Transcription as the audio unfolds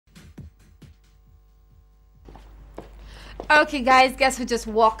Okay, guys, guess who just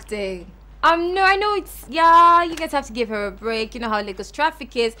walked in? No, I know it's, yeah, you guys have to give her a break. You know how Lagos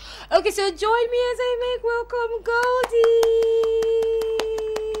traffic is. Okay, so join me as I make welcome Goldie.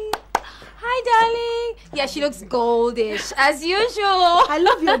 Hi, darling. Yeah, she looks goldish, as usual. I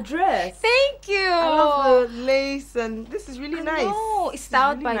love your dress. Thank you. I love the lace, and this is really nice. No, it's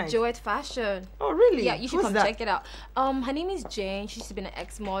styled really by nice. Joette Fashion. Oh, really? Yeah, you should Who's come that? check it out. Her name is Jane. She's been an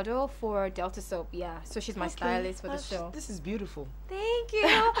ex-model for Delta Soap. Yeah, so she's my stylist for the show. This is beautiful. Thank you.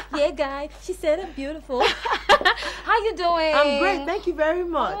 Yeah, guys, she said I'm beautiful. How you doing? I'm great. Thank you very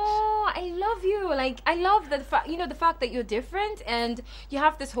much. Oh, I love you. Like, I love the fact, the fact that you're different and you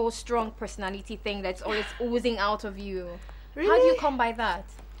have this whole strong personality thing that's always oozing out of you. Really? How do you come by that?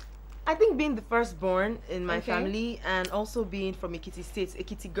 I think being the firstborn in my Okay. family, and also being from Ekiti State.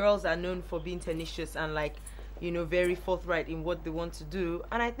 Ekiti girls are known for being tenacious and very forthright in what they want to do.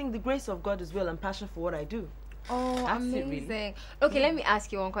 And I think the grace of God as well and passion for what I do. Oh, That's it, amazing. really. Okay, let me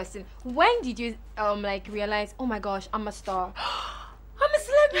ask you one question. When did you realize, oh my gosh, I'm a star? I'm a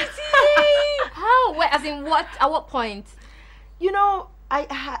celebrity. How? Where? As in what? At what point?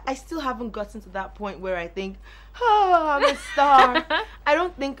 I still haven't gotten to that point where I think, oh, I'm a star. I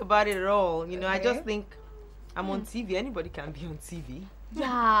don't think about it at all. I Okay. just think I'm on TV. Anybody can be on TV.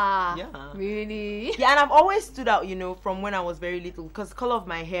 Yeah. Yeah. Really? Yeah, and I've always stood out, from when I was very little, because the color of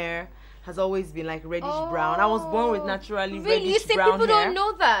my hair has always been like reddish brown. I was born with naturally Really? You reddish say brown people hair. don't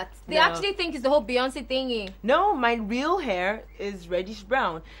know that. They No. actually think it's the whole Beyonce thingy. No, my real hair is reddish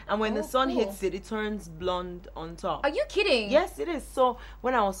brown, and when the Oh, sun cool. hits it, it turns blonde on top. Are you kidding? Yes, it is. So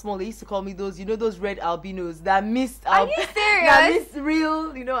when I was small, they used to call me those red albinos that missed Are out. you That serious? missed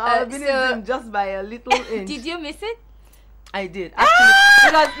real, albinism just by a little inch. Did you miss it? I did actually,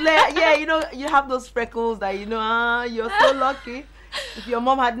 because you have those freckles that you're so lucky. If your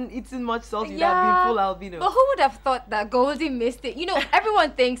mom hadn't eaten much salt, you'd have been full albino. But who would have thought that Goldie missed it?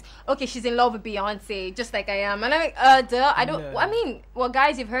 Everyone thinks, okay, she's in love with Beyonce, just like I am. And I'm like, duh, I don't, No. I mean, well,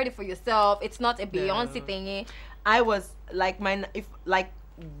 guys, you've heard it for yourself. It's not a Beyonce No. thingy. I was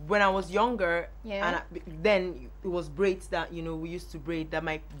when I was younger, Yeah. and then it was braids that we used to braid that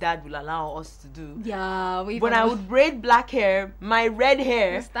my dad will allow us to do. Yeah, When I would braid black hair, my red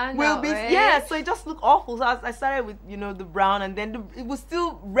hair Will stand will out, be right? so it just looked awful. So I started with the brown, and then it was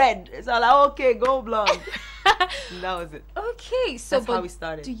still red. So I was like, okay, go blonde. And that was it. Okay, so That's but how we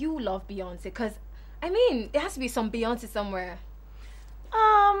started. do you love Beyonce? Because, I mean, there has to be some Beyonce somewhere.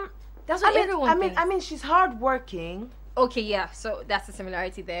 That's what everyone thinks. I mean, she's hardworking. Okay, yeah, so that's the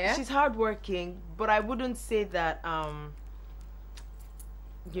similarity there. She's hardworking, but I wouldn't say that. I'm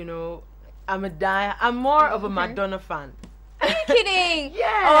more of a Madonna fan. Are you kidding?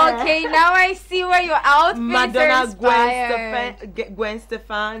 Yeah. Okay, now I see where your outfits are Madonna, inspired. Gwen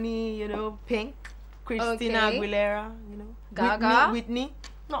Stefani, Pink, Christina Okay. Aguilera, Gaga? Whitney.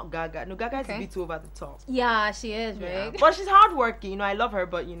 Not Gaga. No, Gaga is Okay. a bit too over the top. Yeah, she is, Yeah. right? But she's hardworking. I love her,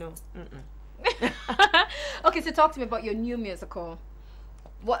 but Okay, so talk to me about your new musical.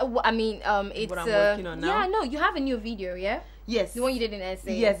 What I mean, it's What I'm working on now? Yeah, no, you have a new video, yeah? Yes. The one you did in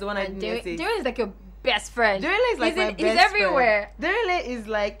essay. Yes, the one I did in Essays. Darren is like your best friend. Derele is like my he's best everywhere. friend. Derele is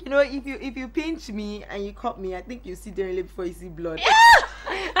like, if you pinch me and you cut me, I think you see Derele before you see blood.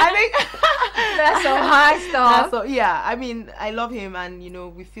 I think That's some high stuff. So yeah, I mean, I love him, and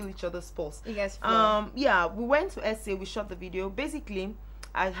we feel each other's pulse. You guys flow. Yeah, we went to SA, we shot the video. Basically,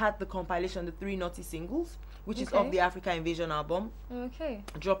 I had the compilation, the 3 naughty singles, which is Okay. of the Africa Invasion album, Okay.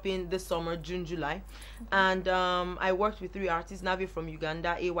 dropping this summer, June, July. And I worked with 3 artists, Navi from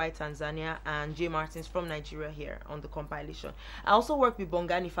Uganda, AY Tanzania, and J Martins from Nigeria here on the compilation. I also worked with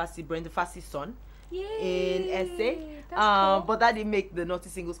Bongani Fassi, Brenda Fassi's son, Yay. in essay. That's cool. But that didn't make the naughty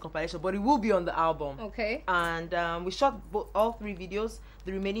singles compilation, but it will be on the album. Okay. And we shot all 3 videos.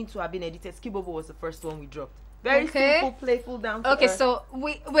 The remaining 2 have been edited. Skibobo was the first one we dropped. Very Okay. simple, playful, down to Okay, earth. so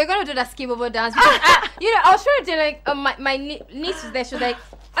we're gonna do that skibobo dance because I was trying to do like my niece was there. She was like,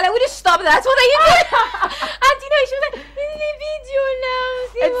 "We just stop that. What are you doing?" And she was like, "This is a video now."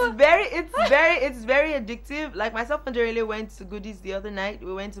 It's very addictive. Like myself and Jerele went to Goodies the other night.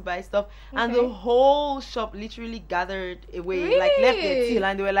 We went to buy stuff, and Okay. the whole shop literally gathered away, like left their Really? till,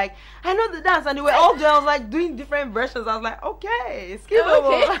 and they were like, "I know the dance," and they were all girls like doing different versions. I was like, "Okay,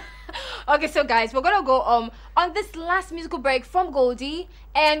 Skibobo." Okay. Okay, so guys, we're gonna go on this last musical break from Goldie,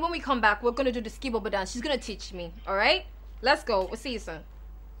 and when we come back, we're gonna do the skibobo dance. She's gonna teach me. All right, let's go. We'll see you soon.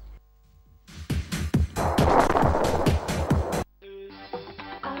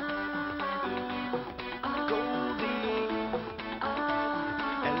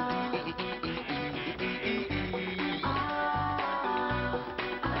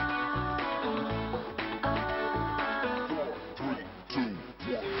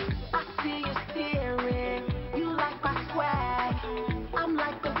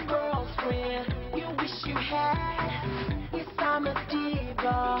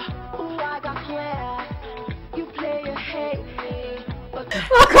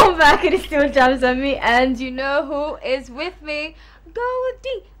 Welcome back. It is still Jams on me, and you know who is with me?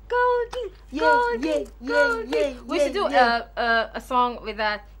 Goldie. We should do a song with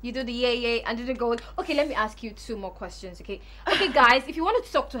that. You do the yay and do the gold. Okay, let me ask you 2 more questions. Okay, guys, if you wanted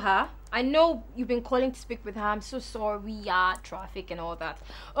to talk to her, I know you've been calling to speak with her. I'm so sorry, traffic and all that.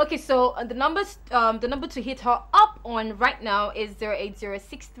 Okay, so the number to hit her up on right now is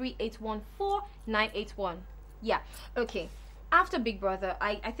 08063814981. Yeah. Okay. After Big Brother,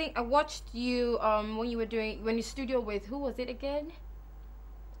 I think I watched you when you studio with, who was it again?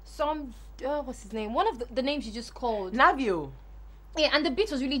 What's his name? One of the names you just called. Navio. Yeah, and the beat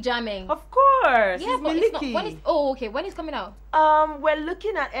was really jamming. Of course. Yeah, but it's not, when is coming out? We're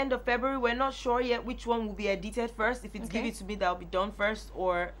looking at end of February. We're not sure yet which one will be edited first. If it's Give It To Me, that'll be done first,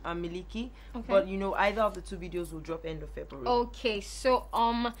 or Miliki. Okay. But you know, either of the 2 videos will drop end of February. Okay, so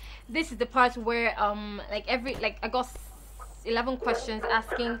this is the part where I got 11 questions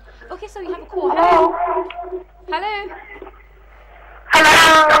asking. Okay, so you have a call.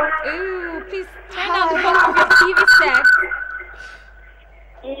 Hello. Ooh, please turn down the volume of your TV set.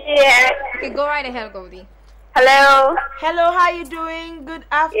 Yeah. Okay, go right ahead, Goldie. Hello. Hello, how you doing? Good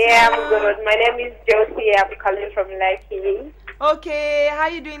afternoon. Yeah, I'm good. My name is Josie. I'm calling from Lucky. Okay, how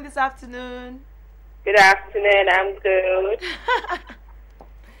you doing this afternoon? Good afternoon. I'm good.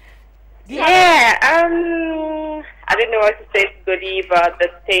 Yeah. I don't know what to say to Goldie, but the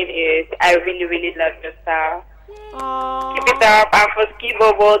thing is, I really, really love your style. Aww. Keep it up. And for Ski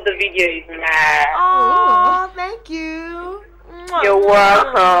Bobo, the video is mad. Oh, thank you. You're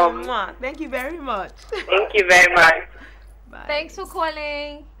welcome. Thank you very much. Thank you very much. Bye. Thanks for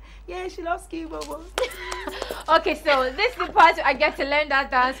calling. Yeah, she loves Ski Bobo. Okay, so this is the part where I get to learn that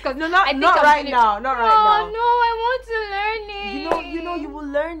dance. Cause not right now. Not right now. No, I want to learn it. You will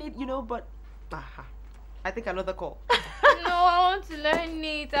learn it. But I think another call. No, I want to learn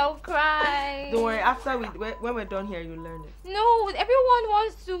it. I'll cry. Don't worry. After when we're done here, you'll learn it. No, everyone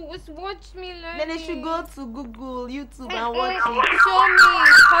wants to watch me learn. Then they should go to Google, YouTube, and watch it. Show me.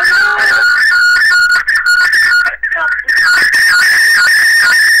 Hello.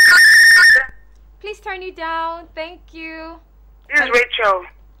 Please turn it down. Thank you. This is Rachel.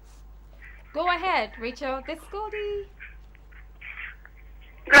 Go ahead, Rachel. This is Goldie.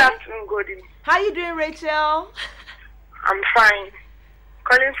 Good afternoon, Goldie. How you doing, Rachel? I'm fine.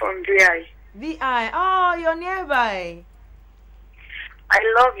 Calling from VI. VI. Oh, you're nearby. I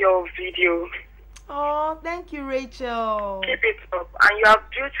love your video. Oh, thank you, Rachel. Keep it up. And you are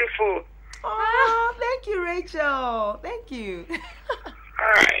beautiful. Oh, thank you, Rachel. Thank you.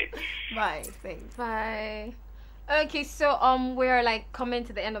 Alright. Bye. Thanks. Bye. Okay, so we're coming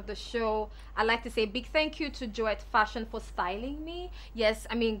to the end of the show. I'd like to say a big thank you to Joette Fashion for styling me. Yes,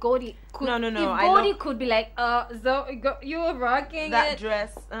 I mean Goldie could. No. If Goldie could be like, you were rocking that it.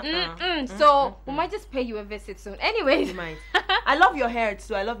 dress. So we might just pay you a visit soon. Anyways, you might. I love your hair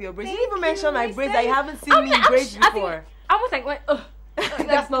too. I love your braids. You didn't even mention my braids that you haven't seen me in braids before. I was like, what?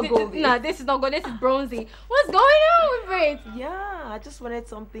 That's not Goldie. No, this is not Goldie. This is bronzy. What's going on with braids? Yeah, I just wanted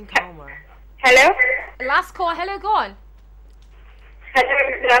something calmer. Hello? Last call. Hello, go on. Hello,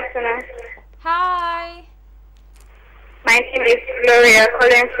 good afternoon. Hi. My name is Gloria,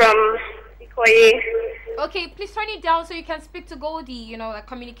 calling from Ikoyi. Okay, please turn it down so you can speak to Goldie,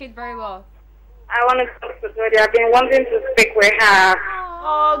 communicate very well. I want to talk to Goldie. I've been wanting to speak with her.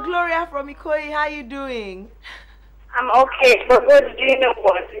 Oh, Gloria from Ikoyi, how you doing? I'm okay, but Goldie, do you know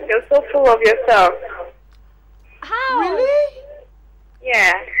what? You're so full of yourself. How? Really?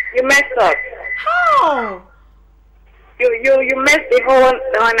 Yeah, you messed up. How? You messed the whole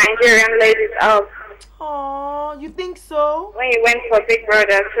Nigerian ladies up. Oh, you think so? When you went for Big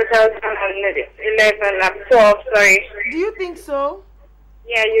Brother 2011, 12, sorry. Do you think so?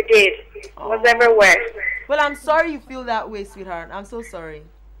 Yeah, you did. It was everywhere. Well, I'm sorry you feel that way, sweetheart. I'm so sorry.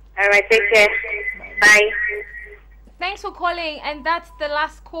 Alright, take care. Bye. Thanks for calling, and that's the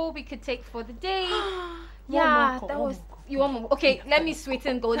last call we could take for the day. Yeah, that was... You want more? Okay, let me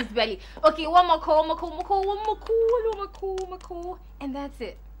sweeten Goldie's belly. Okay, one more call. And that's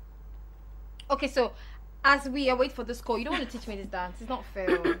it. Okay, so as we await for this call, you don't want to teach me this dance. It's not fair.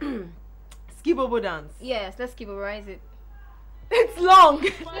 Skibobo dance. Yes, let's skiboberize it. It's long.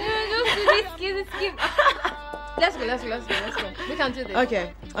 Just do this, skip. Let's go. We can do this.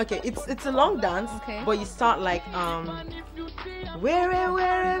 Okay. It's a long dance. Okay. But you start like where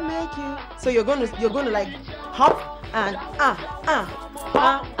make you. So you're gonna hop and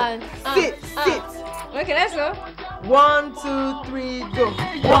hop and sit. Okay, let's go. 1, 2, 3, go. 1, 2,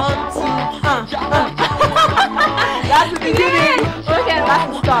 That's the beginning. Okay,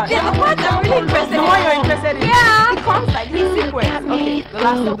 that's the start. Yeah, the part I'm really interested in. The one you're interested in. Yeah. It comes like this sequence. Okay.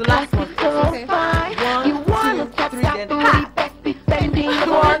 The last one. Okay. 1, 2, 3, then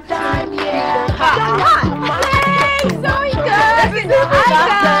Sorry guys.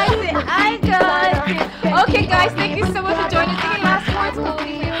 I got it. Okay guys, thank you so much for joining us. Any last words,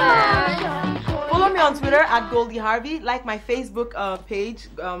 Goldie? Follow me on Twitter at Goldie Harvey. Like my Facebook page,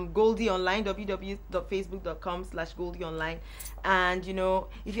 Goldie Online, www.facebook.com/Goldie Online. And you know,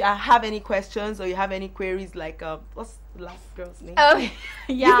 if you have any questions or you have any queries, like what's the last girl's name? Oh,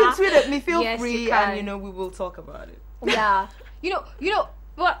 yeah. You can tweet at me. Feel Yes, free, you can. and you know we will talk about it. Yeah. You know.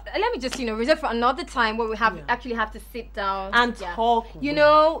 Well, let me just reserve for another time where we Yeah. actually have to sit down And yeah. talk. You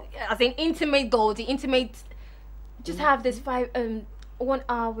know, as an intimate Goldie, just have this 1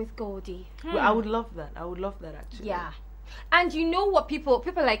 hour with Goldie. Well, I would love that. I would love that actually. Yeah. And you know what, people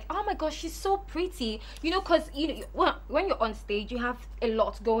are like, oh my gosh, she's so pretty, you know, because when you're on stage you have a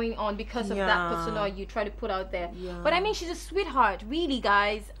lot going on because of that Yeah. persona you try to put out there. Yeah. But I mean, she's a sweetheart, really,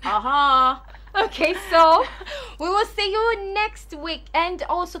 guys. Okay, so we will see you next week, and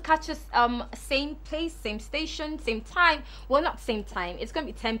also catch us same place, same station, same time. Well, not same time, it's gonna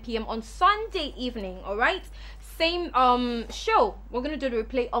be 10 p.m. on Sunday evening. All right, same show. We're gonna do the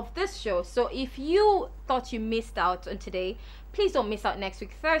replay of this show, so if you thought you missed out on today, please don't miss out next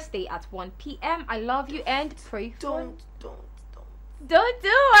week, Thursday at 1 p.m. I love you, and pray for don't do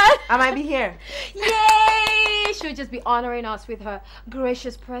it. I might be here. Yay! She'll just be honoring us with her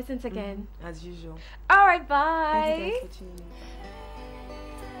gracious presence again. As usual. All right, bye. Thank you guys for tuning in.